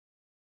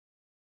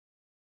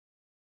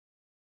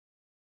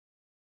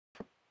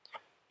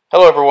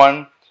Hello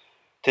everyone.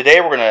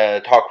 Today we're going to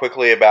talk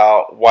quickly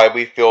about why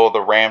we feel the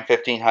Ram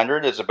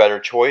 1500 is a better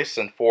choice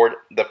than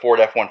the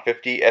Ford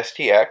F-150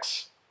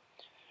 STX.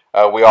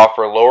 We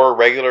offer lower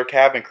regular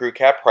cab and crew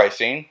cab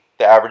pricing.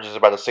 The average is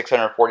about a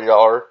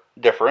 $640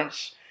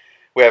 difference.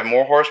 We have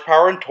more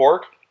horsepower and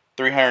torque,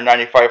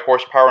 395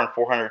 horsepower and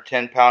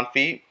 410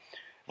 pound-feet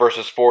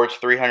versus Ford's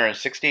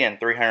 360 and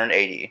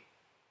 380.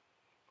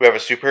 We have a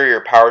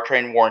superior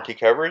powertrain warranty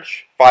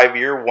coverage,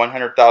 5-year,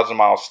 100,000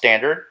 miles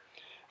standard,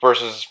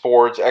 versus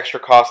Ford's extra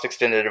cost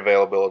extended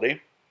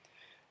availability.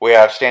 We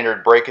have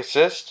standard brake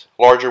assist,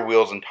 larger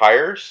wheels and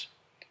tires.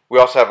 We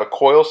also have a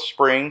coil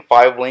spring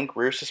 5-link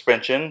rear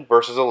suspension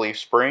versus a leaf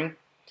spring.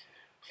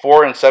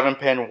 4 and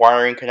 7-pin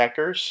wiring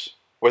connectors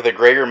with a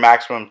greater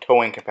maximum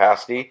towing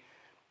capacity,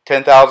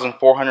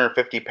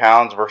 10,450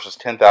 pounds versus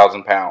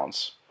 10,000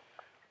 pounds.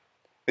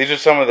 These are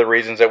some of the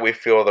reasons that we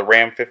feel the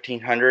Ram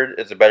 1500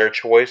 is a better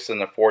choice than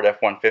the Ford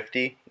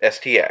F-150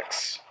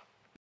 STX.